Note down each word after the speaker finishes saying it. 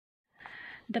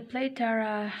The play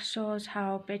Tara shows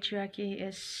how patriarchy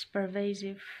is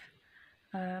pervasive,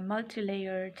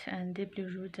 multi-layered, and deeply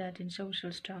rooted in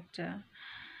social structure.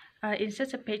 In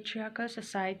such a patriarchal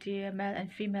society, male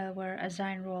and female were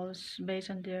assigned roles based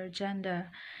on their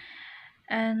gender,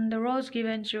 and the roles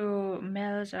given to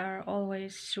males are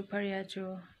always superior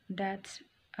to that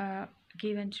uh,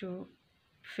 given to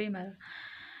female.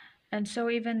 And so,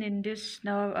 even in this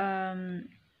now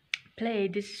play,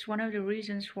 this is one of the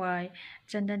reasons why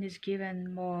Chandan is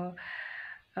given more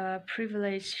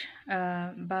privilege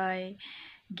by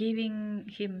giving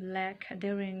him leg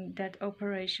during that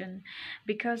operation,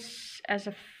 because as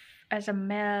a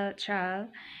male child,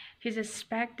 he's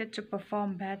expected to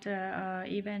perform better,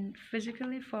 even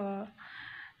physically, for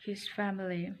his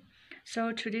family.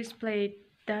 So to this play,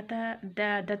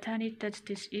 Dattani touched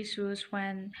these issues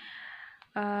when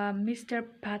Mr.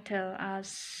 Patel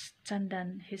asked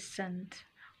Chandan, his son,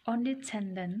 only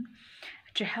Chandan,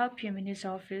 to help him in his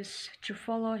office, to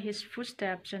follow his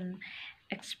footsteps, and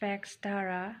expects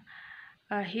Tara,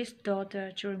 his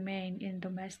daughter, to remain in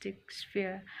domestic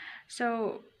sphere.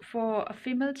 So for a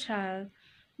female child,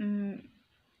 mm,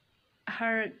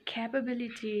 her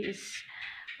capability is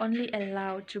only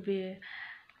allowed to be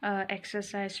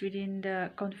exercised within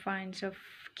the confines of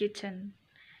kitchen,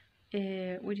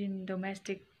 within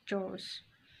domestic chores.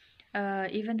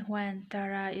 Even when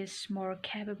Tara is more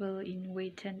capable in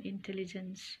weight and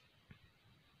intelligence.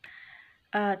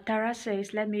 Tara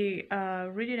says, let me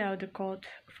read it out the quote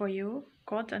for you,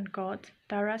 quote unquote.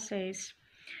 Tara says,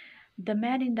 the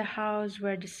men in the house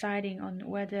were deciding on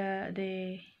whether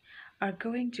they are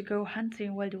going to go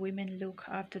hunting while the women look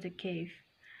after the cave.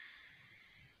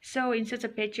 So, in such a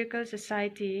patriarchal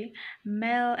society,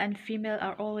 male and female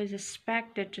are always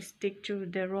expected to stick to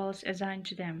the roles assigned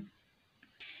to them.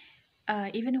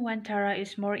 Even when Tara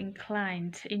is more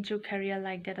inclined into a career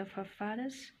like that of her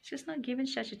father's, she's not given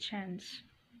such a chance.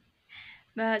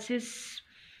 But she's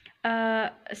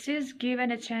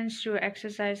given a chance to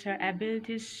exercise her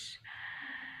abilities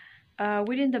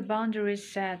within the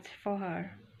boundaries set for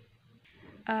her.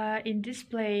 In this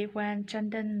play, when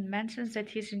Chandan mentions that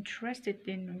he's interested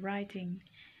in writing,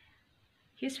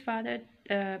 his father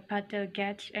Patel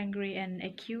gets angry and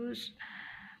accuses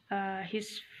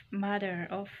his mother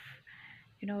of,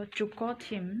 to quote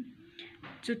him,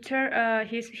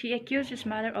 he accused his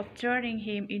mother of turning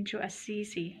him into a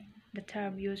sissy, the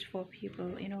term used for people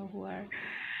who are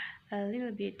a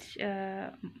little bit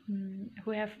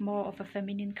who have more of a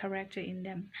feminine character in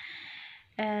them,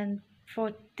 and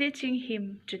for teaching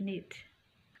him to knit.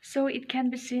 So it can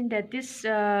be seen that this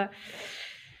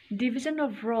division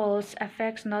of roles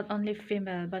affects not only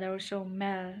female but also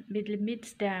male. It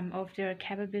limits them of their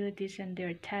capabilities and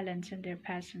their talents and their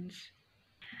passions.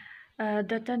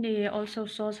 Dattani also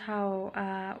shows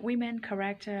how women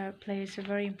character plays a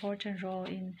very important role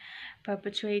in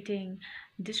perpetuating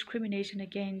discrimination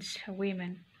against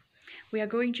women. We are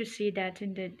going to see that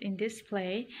in this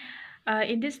play.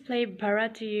 In this play,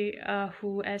 Bharati,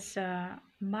 who as a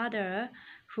mother,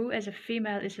 who as a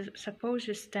female is supposed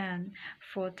to stand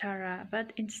for Tara,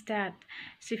 but instead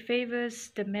she favors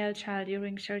the male child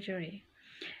during surgery.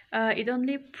 It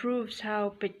only proves how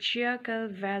patriarchal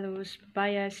values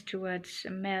biased towards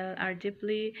male are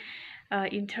deeply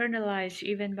internalized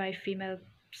even by female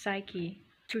psyche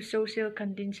to social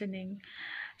conditioning.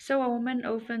 So a woman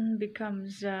often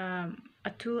becomes a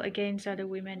tool against other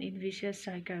women in vicious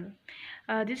cycle.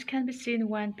 This can be seen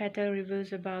when Patel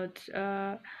reveals about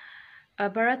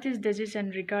Bharati's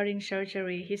decision regarding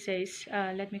surgery. He says,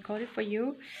 let me quote it for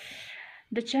you.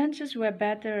 The chances were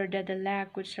better that the leg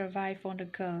would survive on the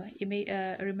girl. You may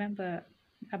remember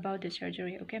about the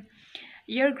surgery, okay?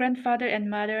 Your grandfather and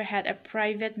mother had a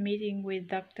private meeting with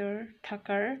Dr.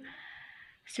 Tucker.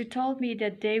 She told me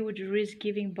that they would risk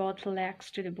giving both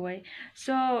legs to the boy.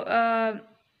 So,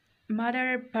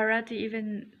 Mother Bharati,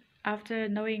 even after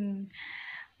knowing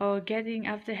or getting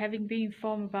after having been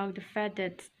informed about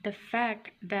the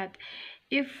fact that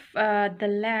if the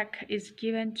leg is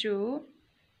given to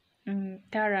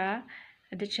Tara,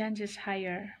 the chance is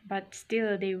higher, but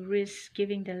still they risk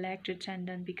giving the leg to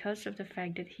Chandan because of the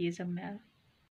fact that he is a male.